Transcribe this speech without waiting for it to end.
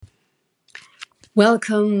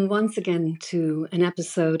Welcome once again to an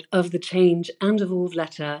episode of the Change and Evolve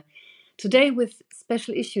letter. Today with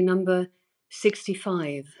special issue number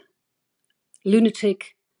 65,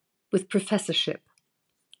 Lunatic with Professorship.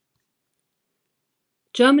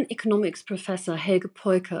 German economics professor Helge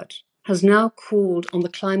Peukert has now called on the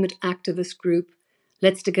climate activist group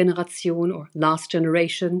Letzte Generation or Last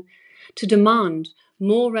Generation to demand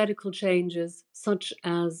more radical changes such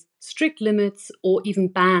as strict limits or even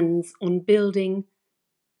bans on building,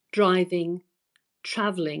 driving,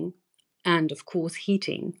 travelling, and of course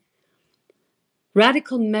heating.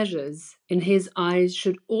 Radical measures, in his eyes,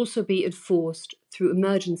 should also be enforced through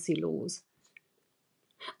emergency laws.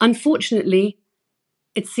 Unfortunately,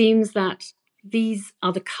 it seems that these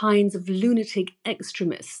are the kinds of lunatic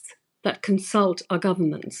extremists that consult our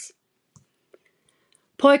governments.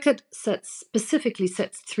 Peukert specifically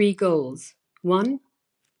sets three goals. 1,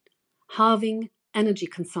 halving energy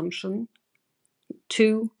consumption.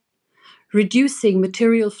 2, reducing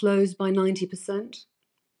material flows by 90%.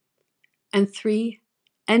 And 3,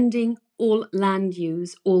 ending all land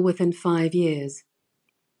use all within 5 years.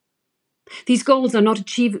 These goals are not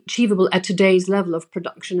achievable at today's level of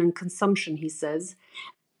production and consumption, he says,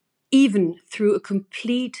 even through a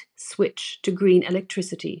complete switch to green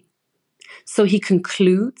electricity. So he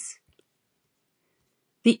concludes,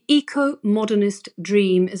 the eco-modernist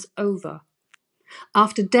dream is over.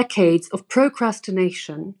 After decades of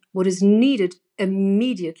procrastination, what is needed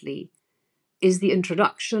immediately is the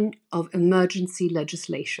introduction of emergency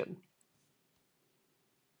legislation.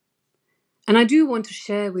 And I do want to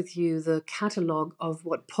share with you the catalogue of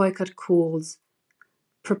what Peukert calls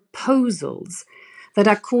proposals that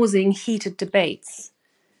are causing heated debates.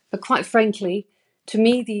 But quite frankly, to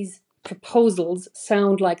me, these proposals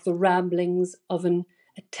sound like the ramblings of an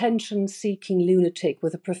attention-seeking lunatic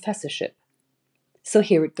with a professorship. So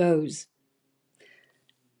here it goes.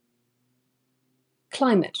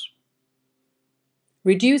 Climate.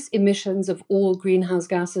 Reduce emissions of all greenhouse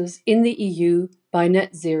gases in the EU by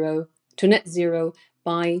net zero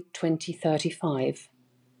by 2035.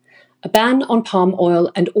 A ban on palm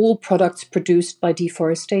oil and all products produced by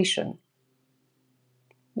deforestation.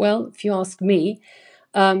 Well, if you ask me,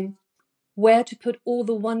 where to put all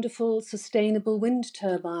the wonderful sustainable wind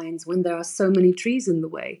turbines when there are so many trees in the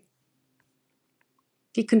way?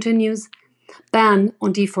 He continues, ban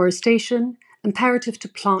on deforestation, imperative to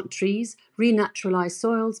plant trees, renaturalize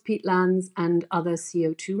soils, peatlands, and other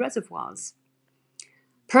CO2 reservoirs.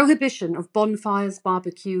 Prohibition of bonfires,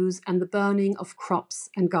 barbecues, and the burning of crops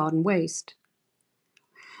and garden waste.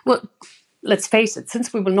 Well, let's face it,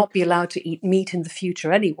 since we will not be allowed to eat meat in the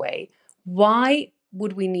future anyway, why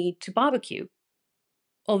would we need to barbecue?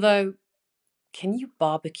 Although, can you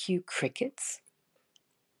barbecue crickets?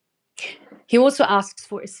 He also asks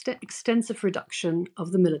for extensive reduction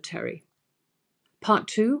of the military. Part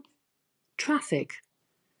 2, traffic.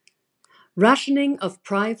 Rationing of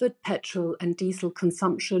private petrol and diesel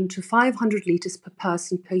consumption to 500 litres per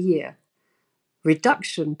person per year.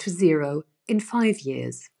 Reduction to 0 in 5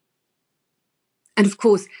 years. And of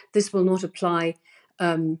course, this will not apply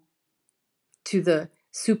to the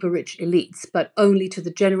super rich elites, but only to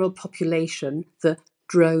the general population, the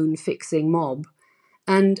drone-fixing mob.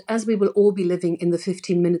 And as we will all be living in the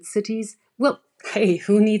 15-minute cities, well, hey,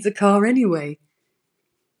 who needs a car anyway?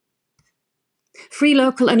 Free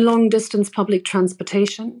local and long-distance public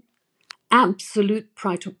transportation, absolute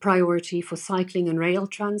priority for cycling and rail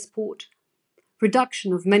transport,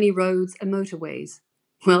 reduction of many roads and motorways.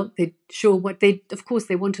 Well, of course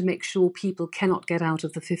they want to make sure people cannot get out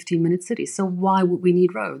of the 15-minute cities, so why would we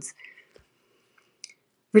need roads?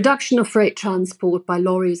 Reduction of freight transport by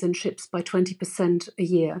lorries and ships by 20% a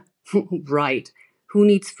year. Right, who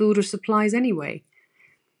needs food or supplies anyway?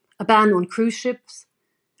 A ban on cruise ships,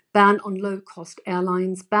 ban on low-cost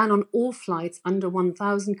airlines, ban on all flights under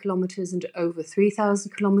 1,000 kilometers and over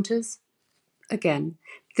 3,000 kilometers. Again,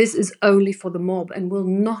 this is only for the mob and will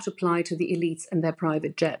not apply to the elites and their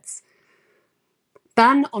private jets.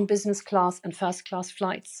 Ban on business class and first class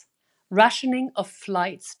flights. Rationing of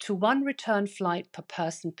flights to 1 return flight per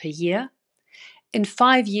person per year. In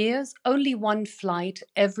 5 years, only 1 flight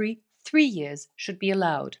every 3 years should be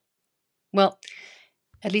allowed. Well,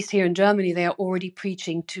 at least here in Germany, they are already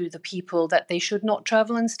preaching to the people that they should not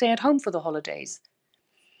travel and stay at home for the holidays.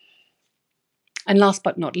 And last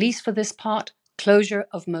but not least for this part, closure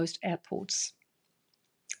of most airports.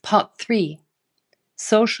 Part 3,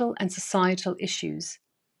 social and societal issues.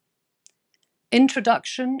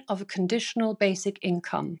 Introduction of a conditional basic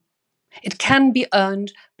income. It can be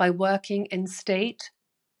earned by working in state,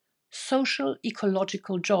 social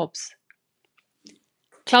ecological jobs.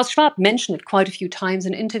 Klaus Schwab mentioned it quite a few times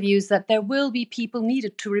in interviews that there will be people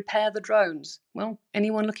needed to repair the drones. Well,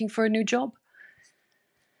 anyone looking for a new job?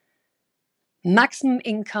 Maximum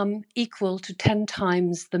income equal to 10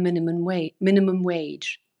 times the minimum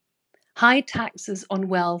wage. High taxes on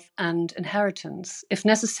wealth and inheritance. If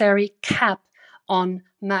necessary, cap on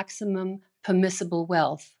maximum permissible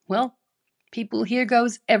wealth. Well, people, here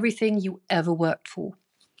goes everything you ever worked for.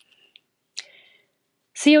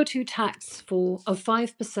 CO2 tax of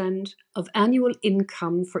 5% of annual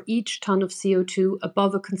income for each ton of CO2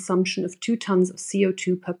 above a consumption of 2 tons of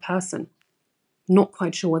CO2 per person. Not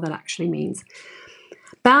quite sure what that actually means.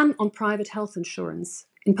 Ban on private health insurance.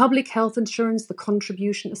 In public health insurance, the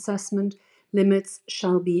contribution assessment limits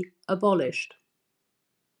shall be abolished,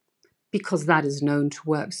 because that is known to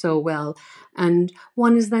work so well, and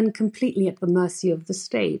one is then completely at the mercy of the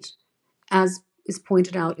state. As is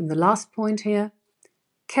pointed out in the last point here,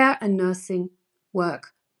 care and nursing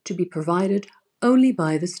work to be provided only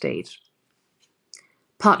by the state.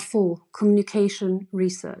 Part 4, communication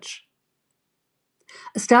research.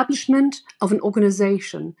 Establishment of an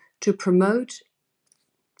organization to promote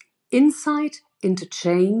insight into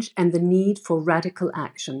change and the need for radical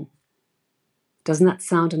action. Doesn't that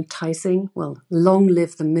sound enticing? Well, long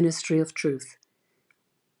live the Ministry of Truth.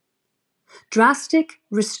 Drastic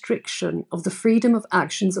restriction of the freedom of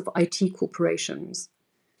actions of IT corporations.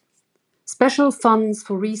 Special funds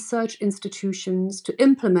for research institutions to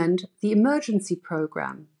implement the emergency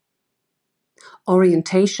program.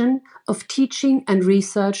 Orientation of teaching and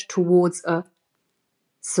research towards a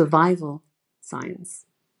survival science.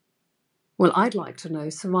 Well, I'd like to know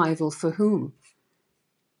survival for whom?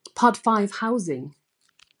 Part 5, housing.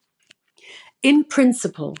 In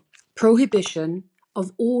principle, prohibition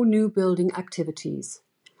of all new building activities.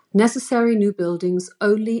 Necessary new buildings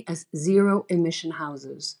only as zero-emission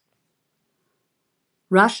houses.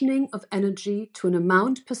 Rationing of energy to an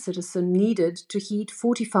amount per citizen needed to heat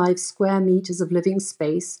 45 square meters of living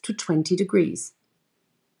space to 20 degrees.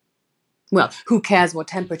 Well, who cares what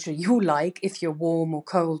temperature you like if you're warm or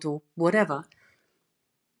cold or whatever?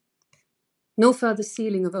 No further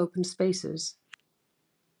ceiling of open spaces.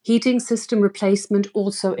 Heating system replacement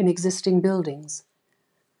also in existing buildings.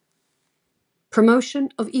 Promotion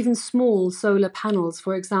of even small solar panels,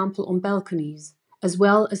 for example, on balconies, as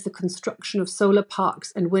well as the construction of solar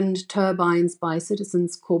parks and wind turbines by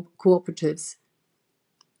citizens' cooperatives.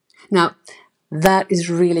 Now, that is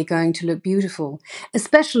really going to look beautiful,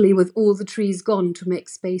 especially with all the trees gone to make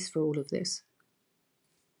space for all of this.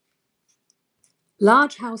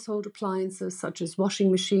 Large household appliances such as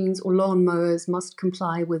washing machines or lawn mowers must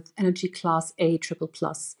comply with Energy Class A triple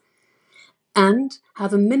plus and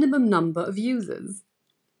have a minimum number of users.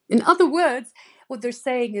 In other words, what they're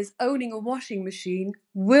saying is owning a washing machine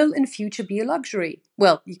will in future be a luxury.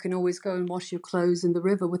 Well, you can always go and wash your clothes in the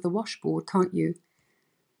river with a washboard, can't you?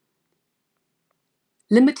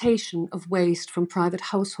 Limitation of waste from private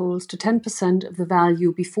households to 10% of the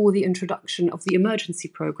value before the introduction of the emergency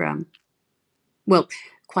program. Well,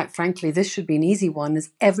 quite frankly, this should be an easy one,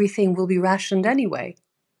 as everything will be rationed anyway.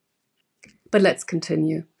 But let's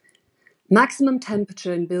continue. Maximum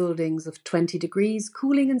temperature in buildings of 20 degrees,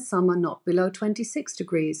 cooling in summer not below 26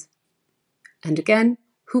 degrees. And again,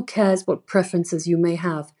 who cares what preferences you may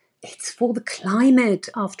have? It's for the climate,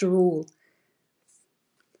 after all.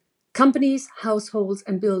 Companies, households,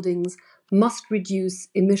 and buildings must reduce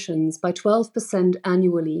emissions by 12%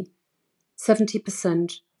 annually,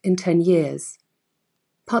 70% in 10 years.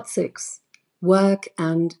 Part 6, work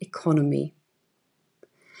and economy.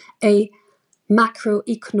 A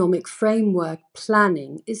macroeconomic framework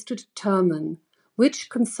planning is to determine which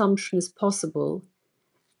consumption is possible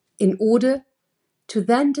in order to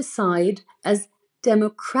then decide as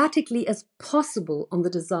democratically as possible on the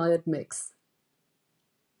desired mix.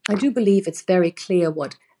 I do believe it's very clear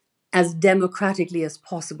what as democratically as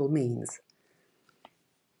possible means.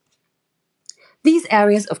 These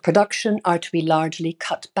areas of production are to be largely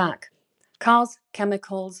cut back. Cars,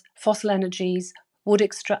 chemicals, fossil energies, wood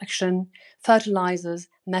extraction, fertilizers,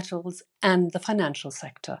 metals, and the financial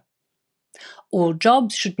sector. All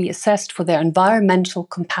jobs should be assessed for their environmental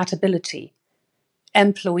compatibility.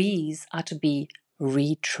 Employees are to be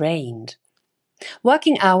retrained.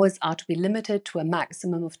 Working hours are to be limited to a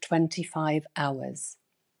maximum of 25 hours.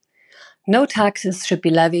 No taxes should be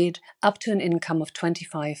levied up to an income of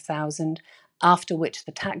 25,000, after which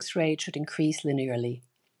the tax rate should increase linearly.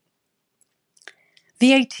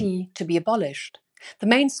 VAT to be abolished. The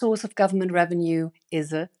main source of government revenue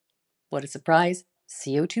is what a surprise,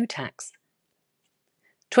 CO2 tax.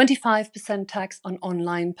 25% tax on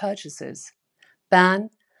online purchases.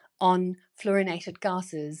 Ban on fluorinated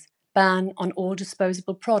gases, ban on all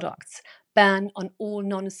disposable products, ban on all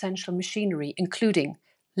non-essential machinery, including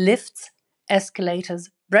lifts, escalators,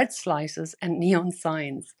 bread slicers, and neon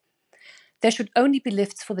signs. There should only be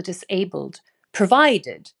lifts for the disabled,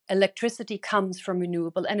 provided electricity comes from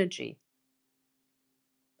renewable energy.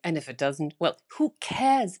 And if it doesn't, well, who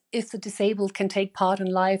cares if the disabled can take part in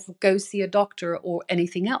life, go see a doctor, or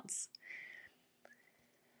anything else?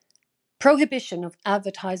 Prohibition of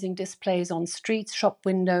advertising displays on streets, shop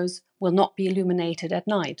windows will not be illuminated at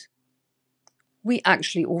night. We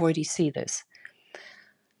actually already see this.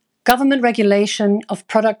 Government regulation of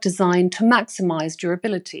product design to maximize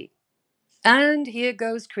durability. And here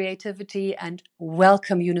goes creativity and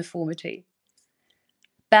welcome uniformity.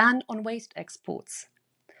 Ban on waste exports.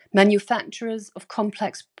 Manufacturers of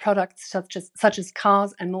complex products such as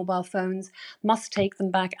cars and mobile phones must take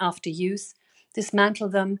them back after use, dismantle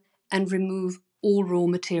them, and remove all raw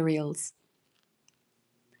materials.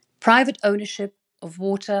 Private ownership of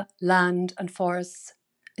water, land, and forests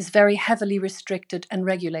is very heavily restricted and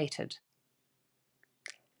regulated.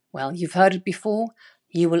 Well, you've heard it before.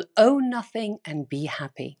 You will own nothing and be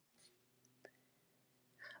happy.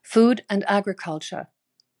 Food and agriculture.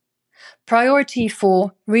 Priority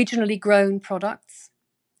for regionally grown products,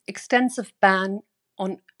 extensive ban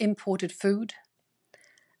on imported food,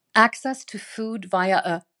 access to food via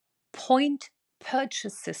a point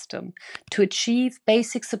purchase system to achieve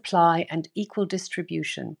basic supply and equal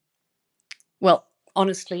distribution. Well,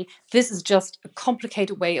 honestly, this is just a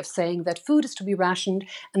complicated way of saying that food is to be rationed,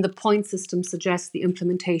 and the point system suggests the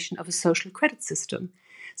implementation of a social credit system.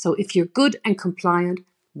 So if you're good and compliant,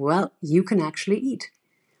 well, you can actually eat.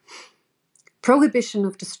 Prohibition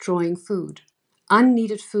of destroying food.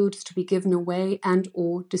 Unneeded food is to be given away and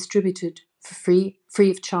or distributed for free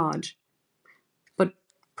of charge, but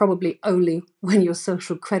probably only when your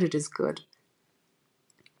social credit is good.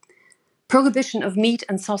 Prohibition of meat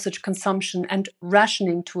and sausage consumption and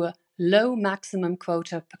rationing to a low maximum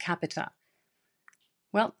quota per capita.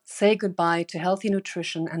 Well, say goodbye to healthy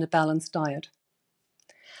nutrition and a balanced diet.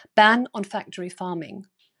 Ban on factory farming.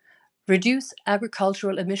 Reduce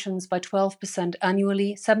agricultural emissions by 12%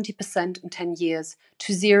 annually, 70% in 10 years,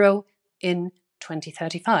 to zero in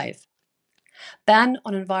 2035. Ban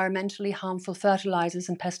on environmentally harmful fertilizers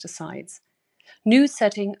and pesticides. New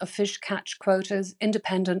setting of fish catch quotas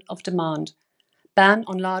independent of demand. Ban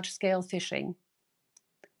on large-scale fishing.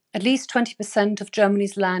 At least 20% of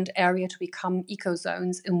Germany's land area to become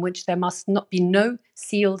ecozones in which there must not be no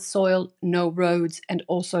sealed soil, no roads, and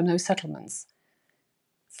also no settlements.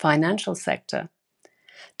 Financial sector.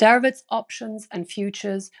 Derivatives, options, and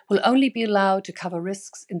futures will only be allowed to cover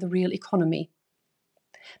risks in the real economy.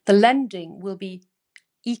 The lending will be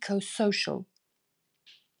eco-social.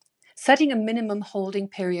 Setting a minimum holding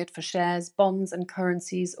period for shares, bonds, and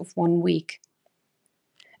currencies of 1 week.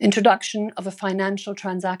 Introduction of a financial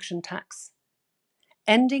transaction tax.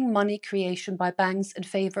 Ending money creation by banks in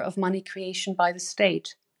favor of money creation by the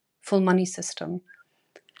state. Full money system.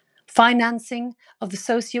 Financing of the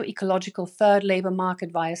socio-ecological third labour market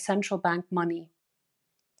via central bank money.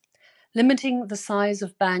 Limiting the size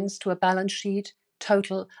of banks to a balance sheet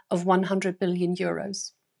total of 100 billion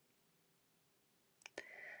euros.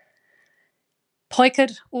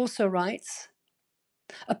 Peukert also writes,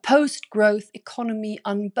 a post-growth economy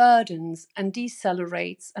unburdens and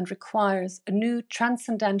decelerates and requires a new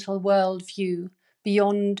transcendental worldview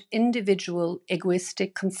beyond individual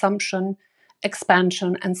egoistic consumption,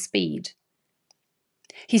 expansion, and speed.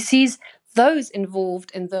 He sees those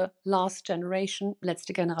involved in the last generation,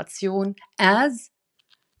 letzte Generation, as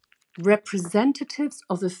representatives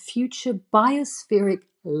of the future biospheric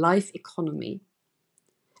life economy.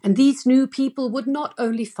 And these new people would not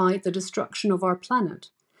only fight the destruction of our planet,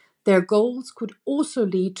 their goals could also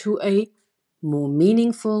lead to a more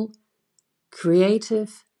meaningful,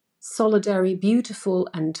 creative, solidary, beautiful,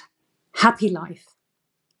 and happy life.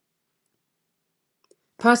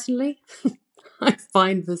 Personally, I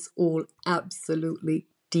find this all absolutely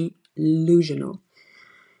delusional.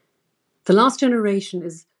 The last generation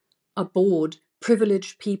is a bored,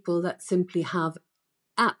 privileged people that simply have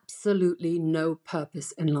absolutely no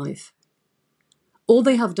purpose in life. All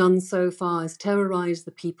they have done so far is terrorize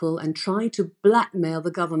the people and try to blackmail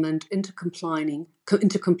the government into complying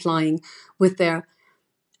with their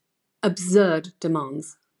absurd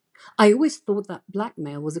demands. I always thought that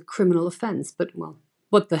blackmail was a criminal offense, but well,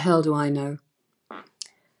 what the hell do I know?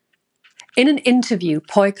 In an interview,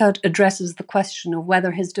 Peukert addresses the question of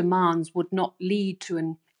whether his demands would not lead to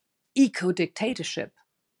an eco-dictatorship.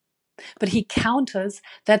 But he counters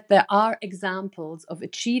that there are examples of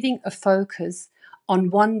achieving a focus on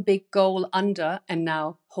one big goal under, and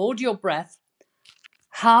now hold your breath,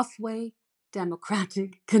 halfway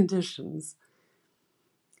democratic conditions.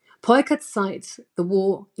 Peukert cites the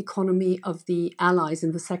war economy of the Allies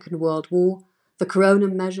in the Second World War, the corona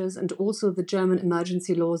measures, and also the German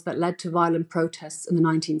emergency laws that led to violent protests in the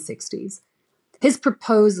 1960s. His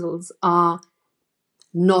proposals are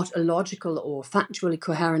not a logical or factually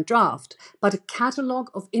coherent draft, but a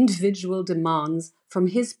catalogue of individual demands from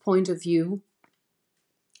his point of view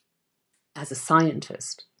as a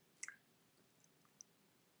scientist.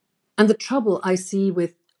 And the trouble I see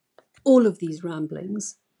with all of these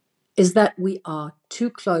ramblings is that we are too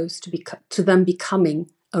close to them becoming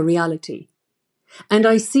a reality. And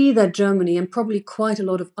I see that Germany and probably quite a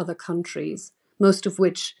lot of other countries, most of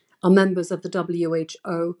which are members of the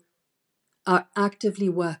WHO, are actively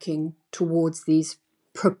working towards these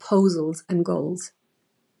proposals and goals.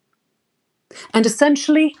 And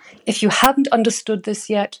essentially, if you haven't understood this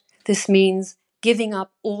yet, this means giving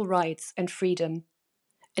up all rights and freedom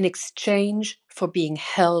in exchange for being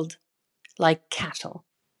held like cattle.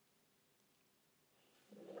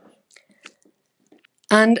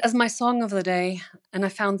 And as my song of the day, and I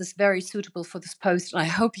found this very suitable for this post, and I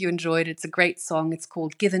hope you enjoyed it. It's a great song. It's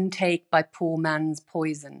called Give and Take by Poor Man's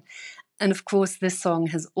Poison. And of course, this song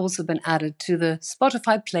has also been added to the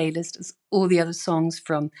Spotify playlist as all the other songs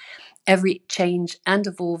from every Change and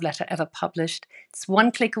Evolve letter ever published. It's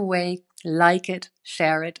one click away. Like it,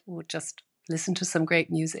 share it, or just listen to some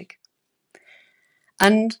great music.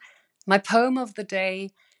 And my poem of the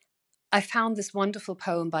day, I found this wonderful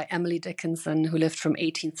poem by Emily Dickinson, who lived from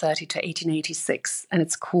 1830 to 1886, and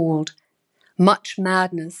it's called Much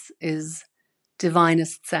Madness is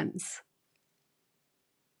Divinest Sense.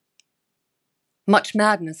 Much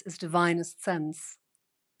madness is divinest sense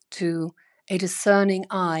to a discerning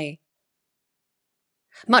eye.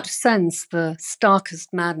 Much sense the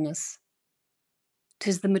starkest madness,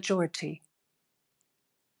 'tis the majority.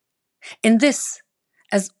 In this,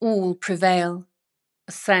 as all prevail,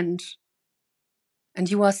 assent, and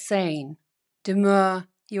you are sane, demur,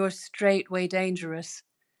 you are straightway dangerous,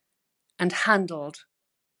 and handled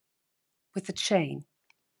with the chain.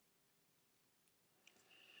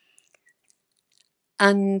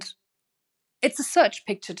 And it's a search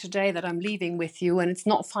picture today that I'm leaving with you, and it's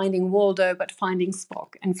not finding Waldo, but finding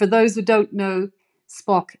Spock. And for those who don't know,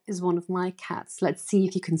 Spock is one of my cats. Let's see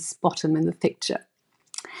if you can spot him in the picture.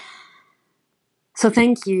 So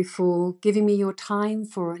thank you for giving me your time,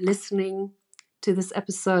 for listening to this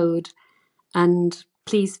episode, and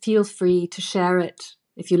please feel free to share it.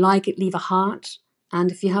 If you like it, leave a heart.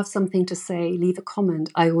 And if you have something to say, leave a comment.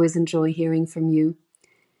 I always enjoy hearing from you.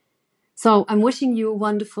 So I'm wishing you a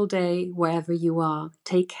wonderful day wherever you are.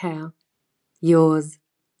 Take care. Yours,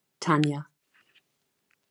 Tanya.